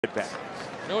back.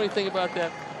 Know anything about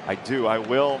that? I do. I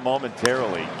will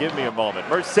momentarily. Give me a moment.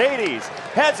 Mercedes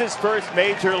has his first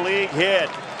major league hit,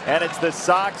 and it's the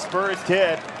Sox' first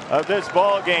hit of this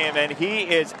ball game, and he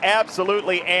is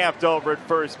absolutely amped over at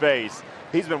first base.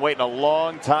 He's been waiting a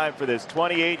long time for this.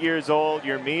 28 years old,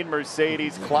 Yermin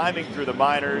Mercedes climbing through the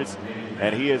minors,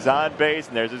 and he is on base,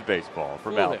 and there's his baseball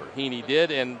from Albert. Heaney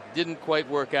did and didn't quite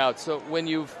work out. So when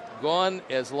you've gone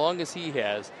as long as he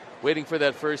has, waiting for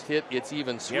that first hit, it's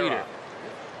even sweeter.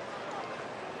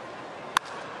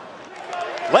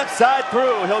 Left side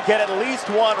through, he'll get at least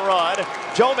one run.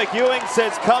 Joe McEwing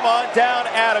says, come on down,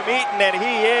 Adam Eaton, and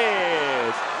he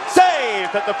is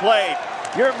safe at the plate.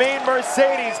 Yermin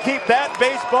Mercedes keep that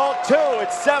baseball 2.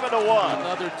 It's 7-1.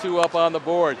 Another 2 up on the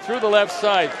board. Through the left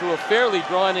side, through a fairly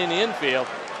drawn-in infield.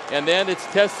 And then it's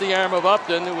test the arm of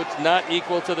Upton, which is not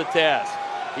equal to the task.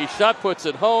 He shot puts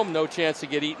it home, no chance to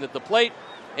get Eaton at the plate,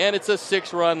 and it's a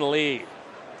 6-run lead.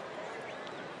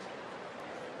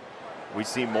 We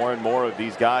see more and more of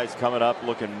these guys coming up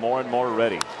looking more and more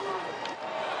ready.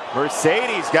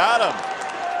 Mercedes got him.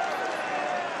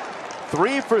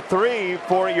 3 for 3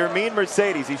 for Yermin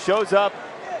Mercedes. He shows up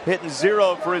hitting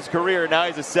 0 for his career. Now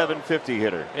he's a 750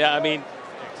 hitter. Yeah, I mean,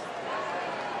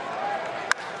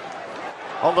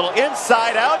 a little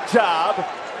inside out job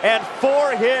and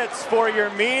 4 hits for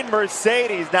Yermin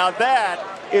Mercedes. Now that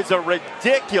is a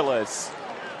ridiculous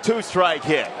 2-strike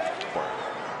hit.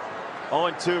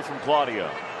 0-2 from Claudio.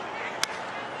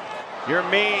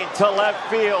 Yermin to left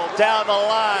field, down the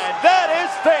line. That is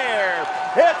fair.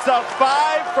 It's a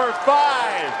 5 for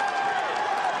 5.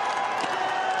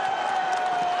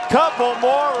 Couple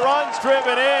more runs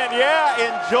driven in. Yeah,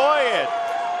 enjoy it.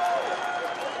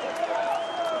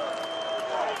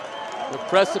 The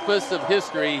precipice of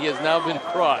history has now been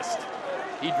crossed.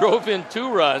 He drove in 2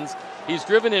 runs. He's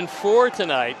driven in 4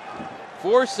 tonight.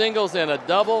 4 singles and a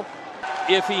double.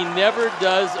 If he never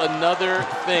does another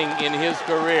thing in his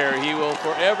career, he will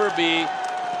forever be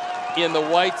in the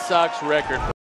White Sox record.